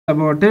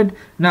about it.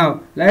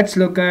 Now let's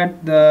look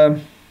at the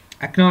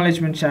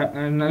acknowledgement chapter,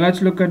 and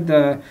let's look at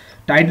the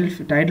title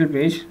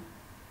page.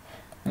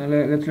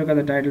 Let's look at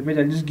the title page.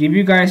 I'll just give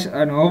you guys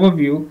an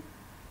overview.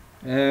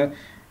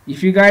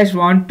 If you guys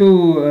want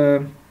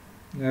to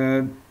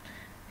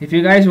if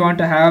you guys want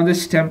to have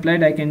this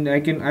template,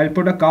 I'll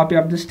put a copy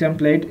of this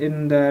template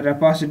in the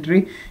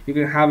repository. You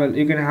can have a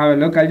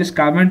look. I'll just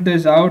comment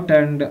this out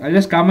and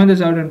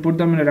put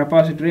them in a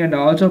repository, and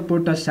also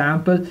put a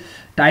sample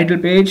title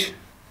page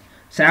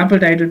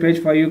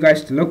for you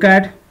guys to look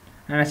at,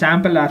 and a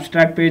sample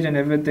abstract page and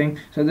everything,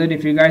 so that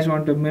if you guys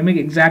want to mimic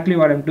exactly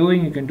what I'm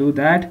doing, you can do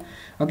that.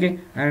 Okay,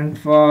 and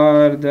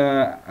for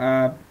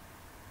the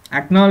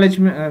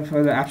acknowledgement,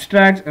 for the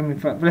abstract,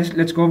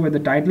 let's go with the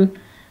title.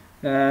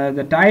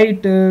 The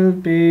title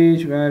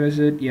page, where is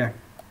it? Yeah,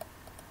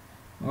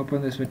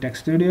 open this with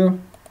Text Studio,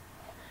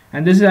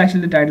 and this is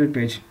actually the title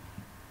page.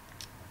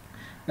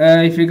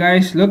 If you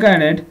guys look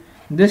at it,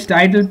 this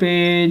title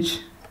page,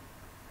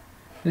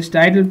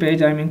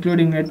 I'm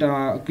including it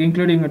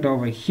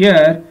over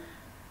here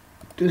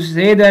to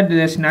say that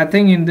there's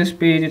nothing in this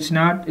page. It's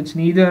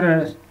neither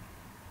a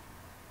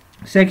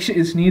section,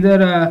 it's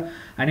neither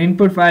an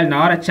input file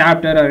nor a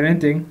chapter or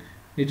anything.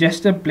 It's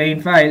just a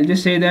plain file.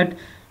 Just say that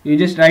you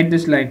just write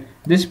this line,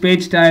 this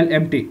page style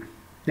empty.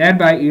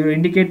 Thereby you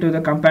indicate to the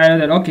compiler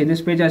that okay,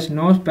 this page has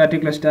no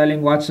particular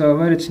styling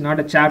whatsoever. It's not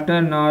a chapter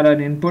nor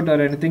an input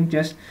or anything,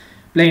 just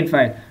plain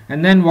file.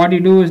 And then what you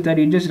do is that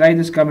you just write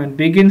this command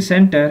begin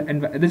center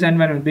and this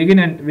environment,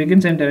 begin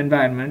center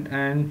environment,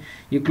 and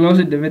you close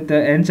it with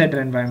the end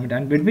center environment,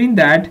 and between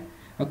that,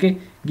 okay,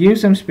 give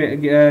some space,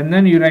 and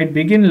then you write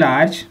begin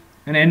large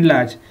and end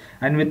large,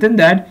 and within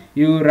that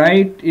you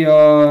write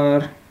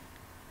the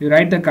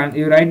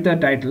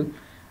title.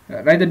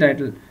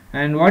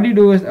 And what you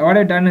do is, what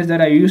I've done is that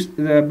I used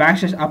the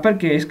 #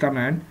 uppercase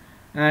command,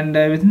 and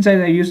within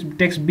I used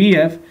text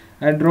bf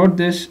and wrote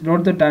the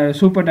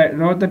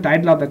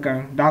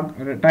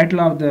title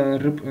of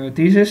the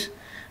thesis,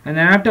 and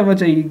then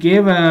afterwards I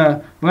gave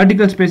a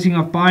vertical spacing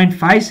of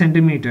 0.5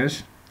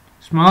 centimeters,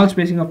 small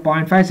spacing of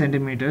 0.5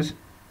 centimeters.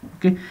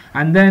 Okay,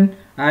 and then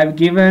I've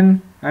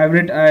written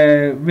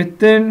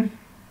within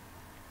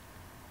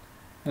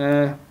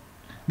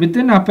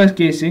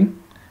uppercasing,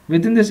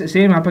 within this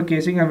same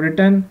uppercasing, I've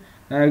written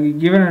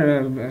given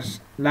a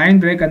line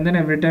break, and then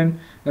I've written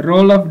a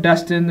roll of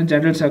dust in the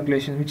general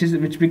circulation,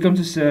 which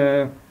becomes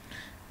the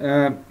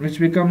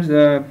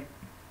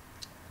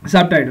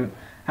subtitle.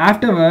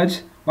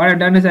 Afterwards, what I've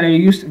done is that I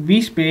used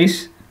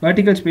v-space,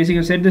 vertical spacing.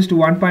 I've set this to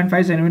 1.5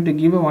 cm to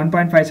give a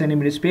 1.5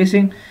 cm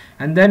spacing,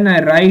 and then I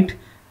write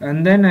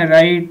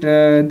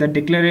the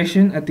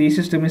declaration, a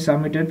thesis to be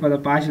submitted for the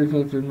partial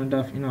fulfillment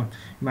of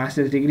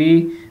master's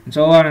degree, and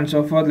so on and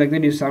so forth. Like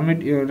that,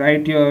 you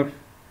write your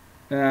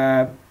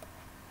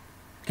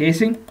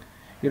casing,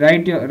 you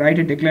write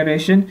a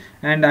declaration,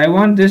 and I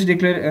want this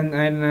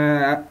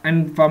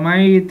and for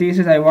my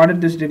thesis I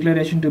wanted this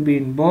declaration to be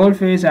in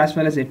boldface as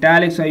well as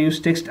italics. So I use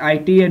text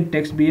IT and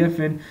text BF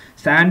in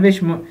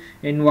sandwich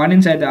in one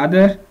inside the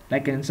other,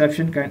 like an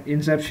inception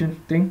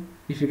thing,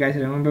 if you guys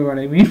remember what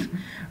I mean.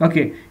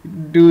 Okay,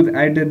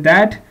 I did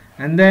that,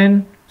 and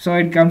then so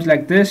it comes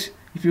like this.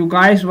 If you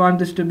guys want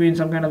this to be in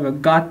some kind of a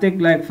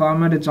gothic like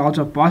format, it's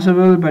also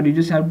possible, but you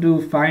just have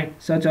to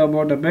search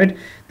about a bit.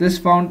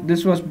 This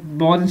was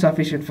more than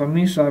sufficient for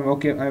me, so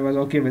I was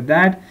okay with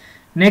that.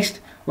 Next,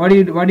 what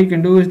you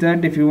can do is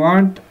that if you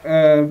want,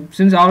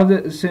 since all of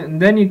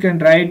then you can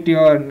write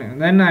your,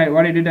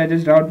 I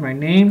just wrote my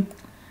name,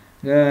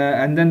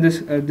 and then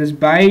this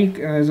bike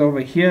is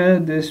over here,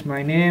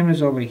 my name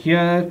is over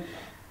here,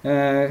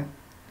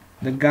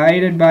 the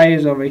guided by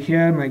is over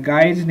here, my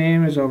guide's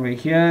name is over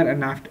here,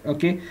 and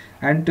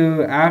and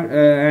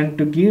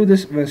to give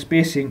this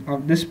spacing,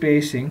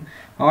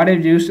 what I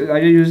use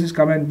this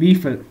command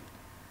vfill.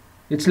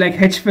 It's like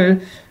hfill.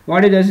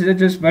 What it does is it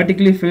just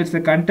vertically fills the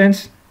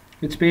contents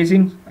with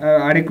spacing,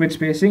 adequate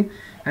spacing,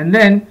 and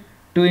then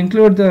to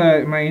include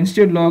my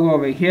institute logo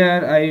over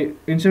here, I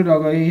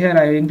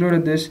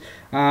included this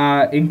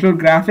include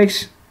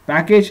graphics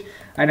package,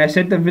 and I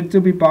set the width to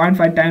be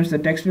 0.5 times the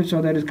text width,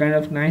 so that it's kind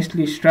of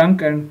nicely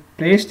shrunk and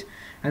placed,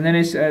 and then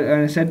I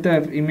set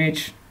the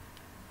image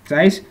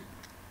size,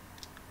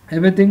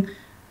 everything,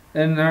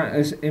 and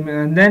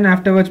then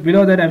afterwards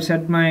below that I've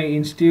set my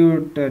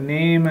institute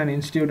name and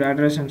institute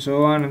address and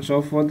so on and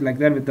so forth, like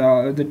that, with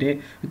the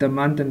day, with the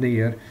month and the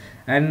year.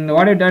 And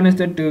what I've done is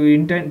that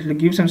to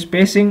give some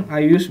spacing, I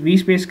use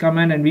vspace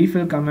command and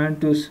vfill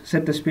command to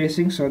set the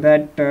spacing, so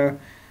that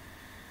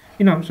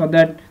so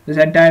that this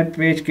entire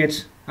page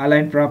gets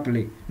aligned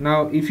properly.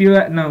 Now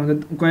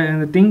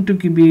the thing to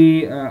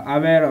be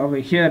aware over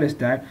here is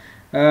that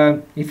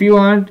if you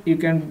want, you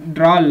can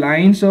draw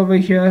lines over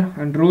here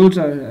and rules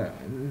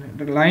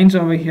lines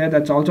over here.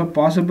 That's also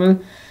possible.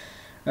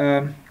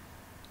 Now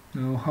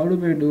how do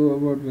I do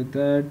about with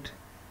that?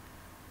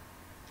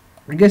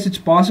 I guess it's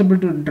possible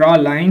to draw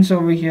lines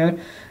over here,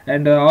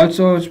 and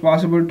also it's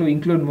possible to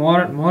include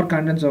more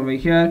contents over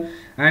here.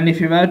 And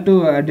if you were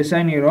to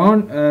design your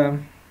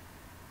own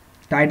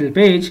title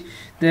page,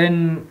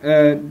 then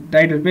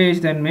title page,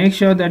 then make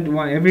sure that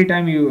every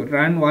time you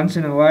run once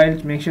in a while,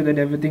 make sure that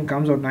everything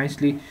comes out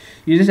nicely.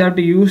 You just have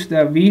to use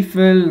the v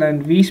fill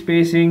and v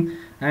spacing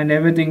and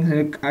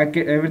everything,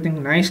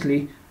 everything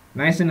nicely,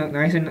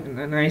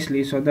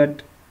 nicely, so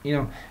that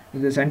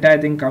this entire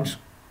thing comes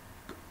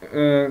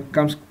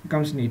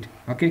neat.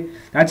 Okay,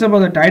 that's about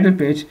the title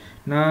page.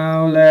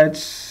 Now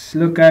let's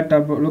look at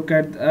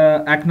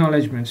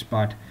acknowledgements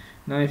part.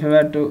 Now if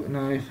I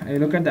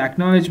look at the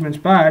acknowledgements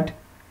part,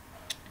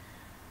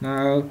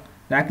 now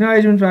the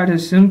acknowledgement part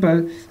is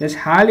simple. There's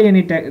hardly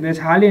any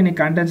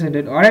contents in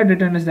it. All I've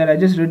written is that I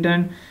just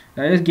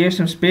gave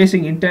some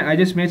spacing. I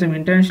just made some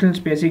intentional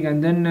spacing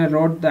and then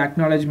wrote the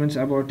acknowledgements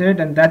about it,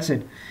 and that's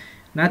it.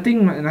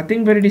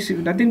 Nothing pretty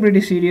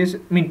serious. I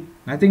mean,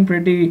 nothing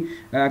pretty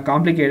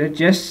complicated.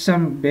 Just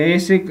some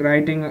basic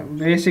writing,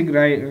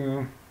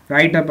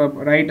 write up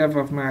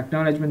of my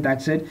acknowledgement.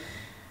 That's it.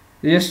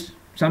 Just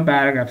some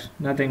paragraphs.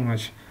 Nothing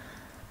much.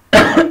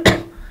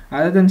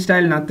 Other than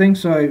style, nothing.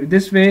 So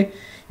this way,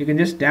 you can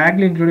just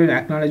directly include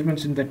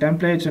acknowledgements in the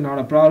template. So not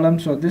a problem.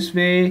 So this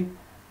way,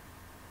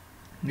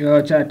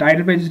 your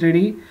title page is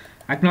ready.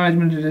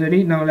 Acknowledgement is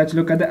ready. Now let's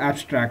look at the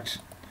abstracts.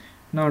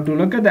 Now to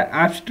look at the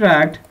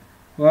abstract,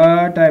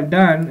 what I've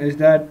done is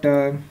that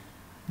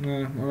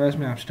where's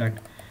my abstract?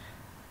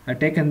 I've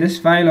taken this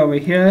file over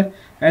here,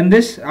 and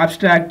this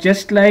abstract,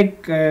 just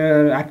like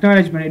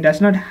acknowledgement, it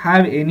does not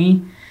have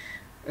any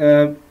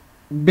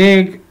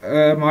big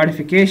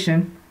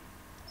modification.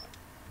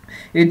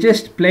 It's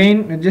just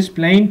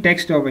plain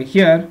text over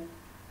here.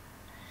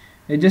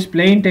 They're just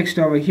written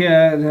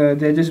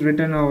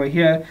over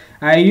here.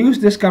 I use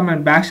this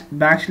command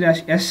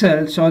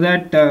 \sl so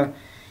that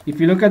if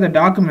you look at the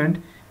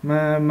document,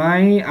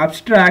 my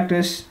abstract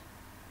is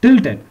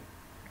tilted.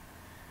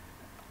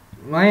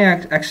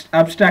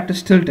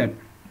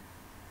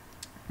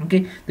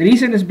 Okay, the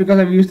reason is because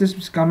I've used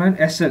this command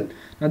sl.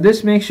 Now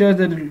this makes sure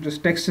that the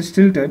text is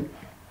tilted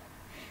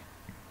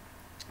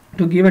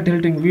to give a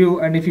tilting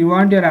view, and if you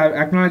want your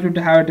acknowledgement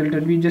to have a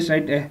tilted view, just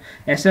write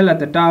SL at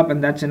the top,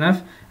 and that's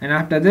enough. And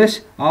after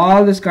this,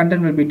 all this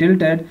content will be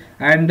tilted,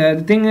 and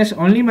the thing is,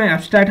 only my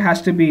abstract has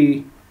to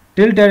be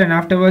tilted, and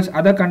afterwards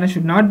other content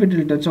should not be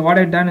tilted. So what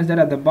I've done is that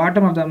at the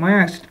bottom of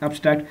my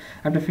abstract,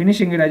 after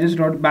finishing it, I just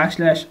wrote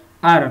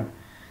 \rn.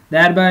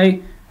 Thereby,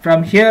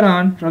 from here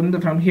on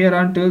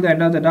till the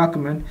end of the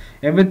document,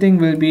 everything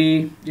will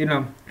be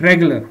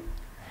regular.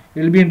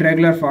 It will be in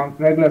regular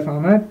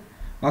format.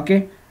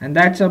 Okay, and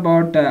that's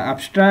about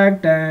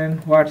abstract.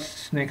 And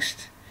what's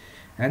next?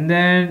 And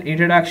then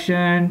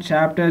introduction,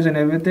 chapters, and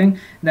everything.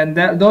 Then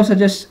those are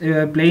just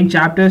plain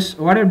chapters.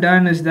 What I've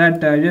done is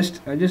that I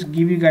just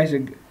give you guys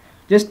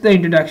just the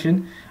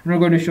introduction. I'm not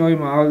going to show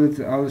you all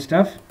the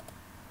stuff.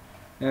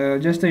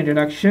 Just the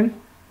introduction.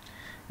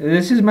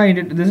 This is my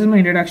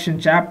introduction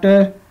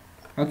chapter.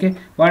 Okay,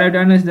 what I've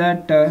done is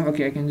that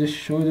okay, I can just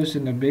show this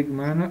in a big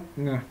manner.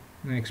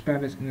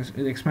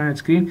 Expanded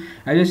screen.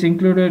 I just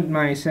included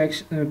my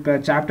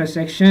chapter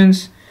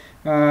sections,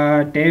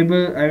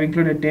 table. I've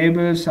included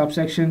tables,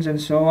 subsections, and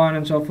so on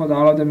and so forth.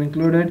 All of them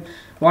included.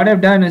 What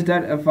I've done is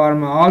that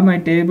for all my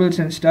tables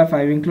and stuff,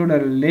 I've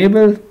included a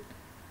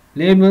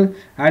label,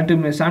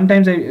 and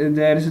sometimes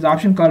there is an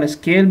option called a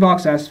scale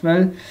box as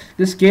well.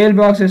 This scale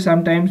box is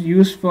sometimes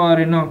used for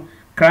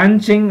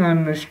crunching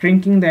and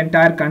shrinking the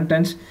entire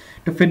contents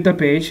to fit the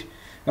page.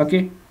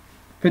 Okay,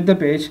 fit the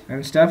page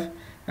and stuff.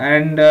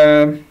 And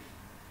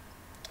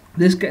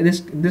this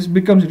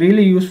becomes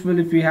really useful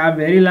if you have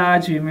very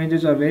large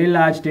images or very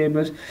large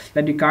tables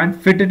that you can't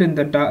fit it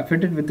inside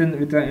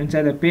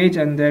the page,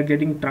 and they're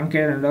getting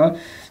truncated and all.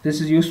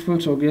 This is useful,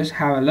 so just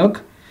have a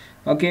look.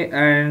 Okay,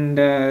 and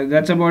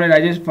that's about it.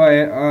 I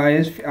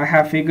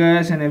have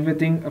figures and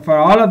everything for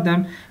all of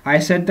them. I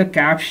set the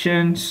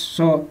captions,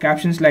 so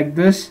captions like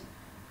this,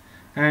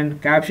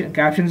 and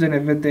captions and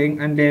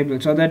everything, and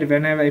labels, so that if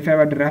I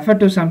were to refer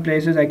to some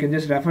places, I can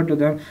just refer to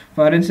them.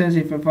 For instance,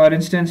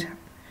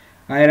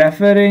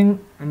 I'm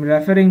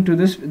referring to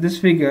this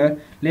figure,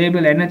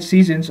 label NH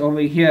seasons over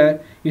here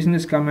using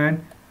this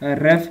command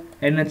ref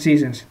NH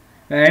seasons.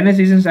 NH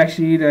seasons is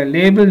actually the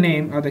label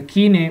name or the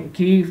key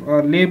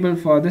or label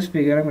for this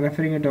figure. I'm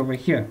referring it over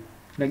here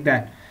like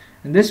that,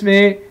 and this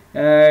way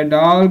it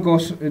all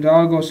goes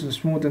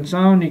smooth and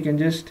sound. You can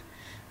just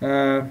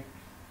go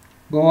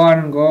on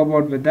and go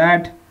about with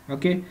that.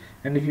 Okay,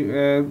 and if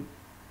you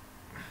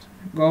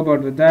go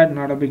about with that,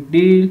 not a big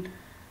deal,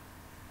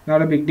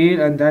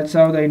 and that's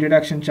how the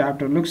introduction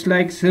chapter looks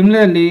like.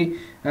 Similarly,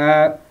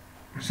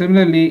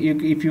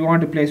 if you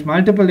want to place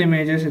multiple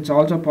images, it's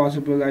also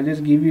possible. I'll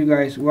just give you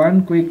guys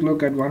one quick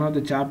look at one of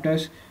the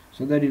chapters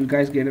so that you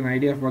guys get an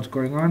idea of what's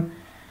going on.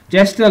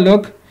 Just a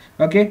look.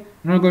 Okay,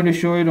 I'm not going to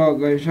show you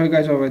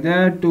guys over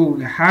there. To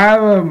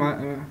have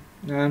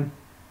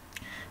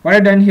what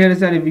I've done here is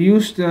that I've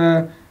used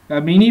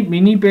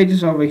mini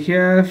pages over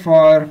here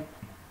for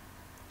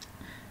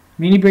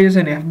mini pages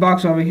and F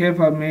box over here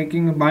for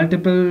making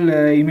multiple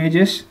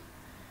images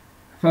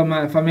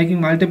for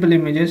making multiple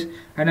images.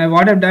 And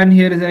what I've done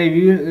here is I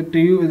use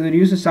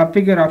the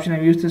subfigure option.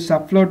 I've used the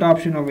subfloat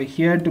option over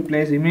here to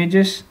place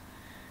images.